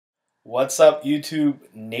What's up YouTube?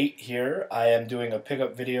 Nate here. I am doing a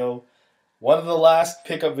pickup video. One of the last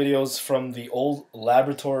pickup videos from the old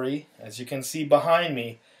laboratory. As you can see behind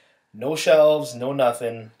me, no shelves, no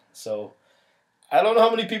nothing. So I don't know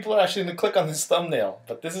how many people are actually going to click on this thumbnail,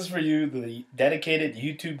 but this is for you, the dedicated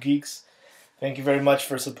YouTube geeks. Thank you very much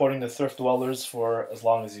for supporting the Thriftdwellers for as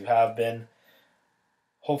long as you have been.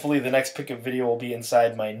 Hopefully the next pickup video will be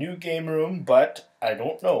inside my new game room, but I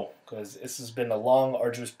don't know, because this has been a long,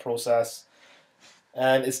 arduous process,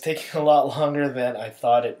 and it's taking a lot longer than I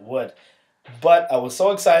thought it would. But I was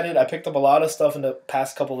so excited. I picked up a lot of stuff in the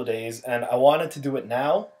past couple of days, and I wanted to do it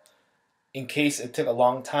now, in case it took a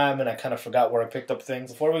long time and I kind of forgot where I picked up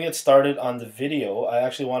things. Before we get started on the video, I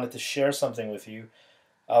actually wanted to share something with you.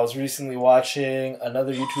 I was recently watching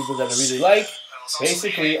another YouTuber that I really like.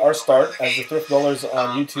 Basically, our start as the Thriftdwellers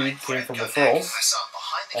on YouTube came from referrals.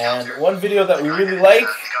 And one video that we really like,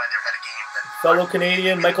 fellow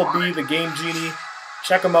Canadian MichaelBtheGameGenie.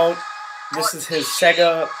 Check him out. This is his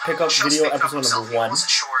Sega pickup video episode number 1.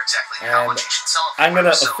 And I'm going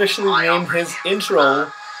to officially name his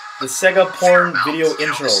intro the Sega porn video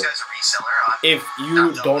intro. If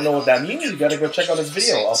you don't know what that means, you gotta go check out his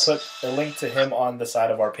video. I'll put a link to him on the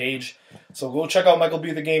side of our page. So go check out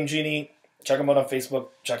MichaelBtheGameGenie. Check him out on Facebook.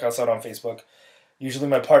 Check us out on Facebook. Usually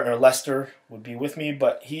my partner Lester would be with me,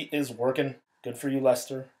 but he is working. Good for you,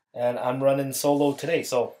 Lester. And I'm running solo today.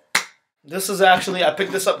 So this is actually, I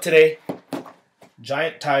picked this up today.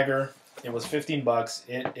 Giant Tiger. It was 15 bucks.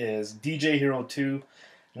 It is DJ Hero 2.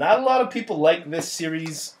 Not a lot of people like this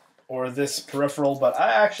series or this peripheral, but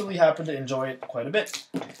I actually happen to enjoy it quite a bit.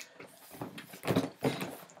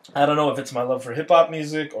 I don't know if it's my love for hip-hop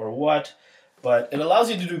music or what, but it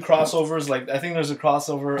allows you to do crossovers. Like, I think there's a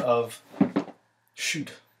crossover of,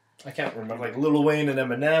 shoot, I can't remember, like Lil Wayne and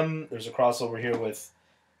Eminem. There's a crossover here with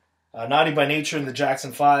Naughty by Nature and the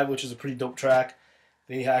Jackson 5, which is a pretty dope track.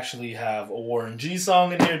 They actually have a Warren G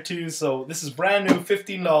song in here too. So this is brand new,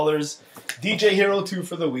 $15. DJ Hero 2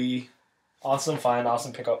 for the Wii. Awesome find,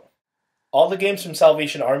 awesome pickup. All the games from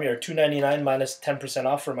Salvation Army are $2.99 minus 10%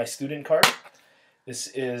 off for my student card. This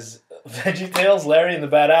is VeggieTales, Larry and the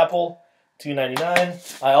Bad Apple,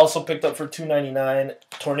 $2.99. I also picked up for $2.99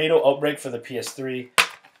 Tornado Outbreak for the PS3.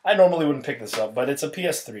 I normally wouldn't pick this up, but it's a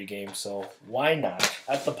PS3 game, so why not?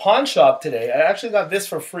 At the pawn shop today, I actually got this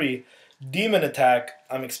for free, Demon Attack.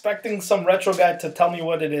 I'm expecting some retro guy to tell me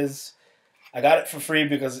what it is. I got it for free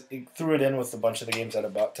because it threw it in with a bunch of the games that I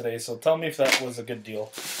bought today, so tell me if that was a good deal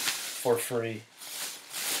for free.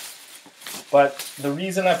 But the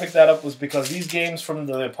reason I picked that up was because these games from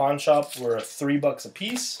the pawn shop were $3 a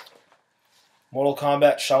piece. Mortal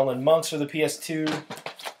Kombat Shaolin Monks for the PS2,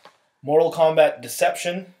 Mortal Kombat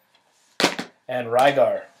Deception, and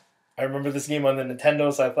Rygar. I remember this game on the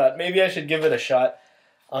Nintendo, so I thought maybe I should give it a shot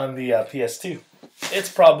on the PS2. It's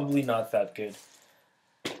probably not that good.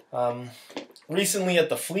 Recently at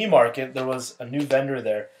the flea market, there was a new vendor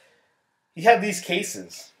there. He had these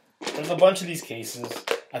cases. There's a bunch of these cases.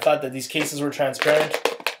 I thought that these cases were transparent.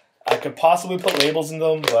 I could possibly put labels in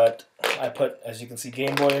them, but I put, as you can see,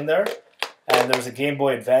 Game Boy in there. And there was a Game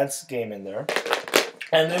Boy Advance game in there.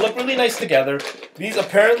 And they look really nice together. These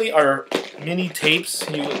apparently are mini tapes,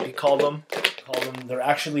 you call them. They're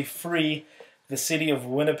actually free. The city of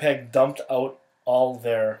Winnipeg dumped out all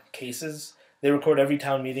their cases. They record every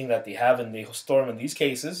town meeting that they have, and they store them in these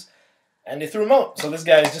cases. And they threw them out. So this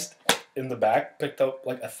guy is just in the back, picked up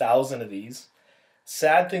like 1,000 of these.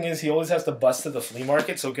 Sad thing is he always has to bust to the flea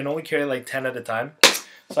market, so he can only carry like 10 at a time.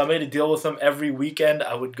 So I made a deal with him. Every weekend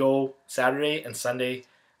I would go Saturday and Sunday.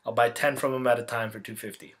 I'll buy 10 from him at a time for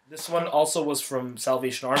 $2.50. This one also was from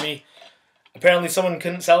Salvation Army. Apparently someone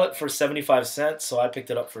couldn't sell it for 75 cents, so I picked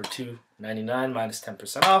it up for $2.99 minus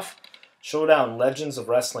 10% off. Showdown Legends of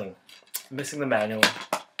Wrestling. Missing the manual.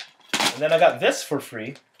 And then I got this for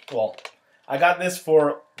free. Well, I got this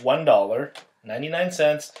for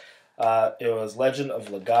 $1.99. It was Legend of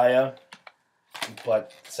Legaia.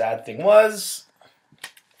 But sad thing was,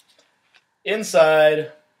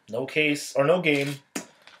 inside, no case, or no game.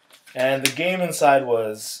 And the game inside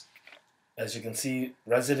was, as you can see,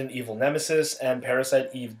 Resident Evil Nemesis and Parasite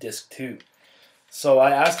Eve Disc 2. So I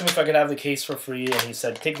asked him if I could have the case for free, and he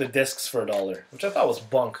said, take the discs for $1, which I thought was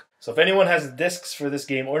bunk. So if anyone has discs for this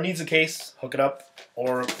game or needs a case, hook it up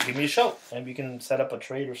or give me a shout. Maybe you can set up a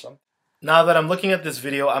trade or something. Now that I'm looking at this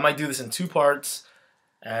video, I might do this in 2 parts,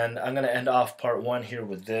 and I'm going to end off part 1 here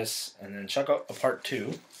with this, and then check out part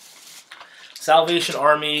 2. Salvation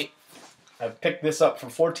Army, I've picked this up for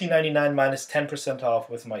 $14.99 minus 10% off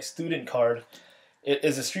with my student card. It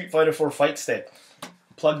is a Street Fighter 4 fight stick.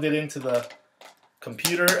 Plugged it into the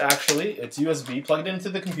computer, actually. It's USB, plugged into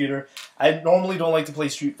the computer, I normally don't like to play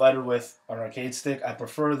Street Fighter with an arcade stick. I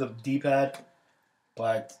prefer the D-pad,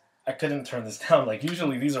 but I couldn't turn this down. Like,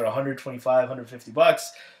 usually these are 125, 150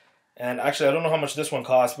 bucks. And actually, I don't know how much this one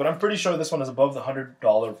costs, but I'm pretty sure this one is above the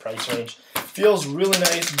 $100 price range. Feels really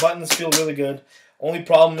nice. Buttons feel really good. Only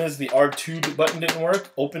problem is the R2 button didn't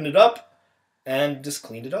work. Opened it up and just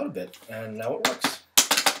cleaned it out a bit, and now it works.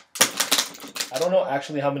 I don't know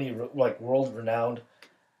actually how many like world-renowned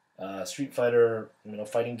Street Fighter,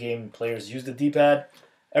 fighting game players use the D-pad.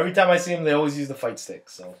 Every time I see them, they always use the fight stick.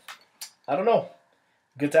 So I don't know.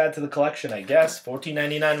 Good to add to the collection, I guess.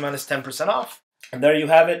 $14.99 minus 10% off. And there you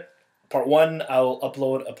have it. Part 1. I will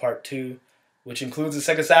upload a part 2, which includes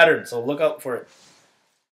the Sega Saturn. So look out for it.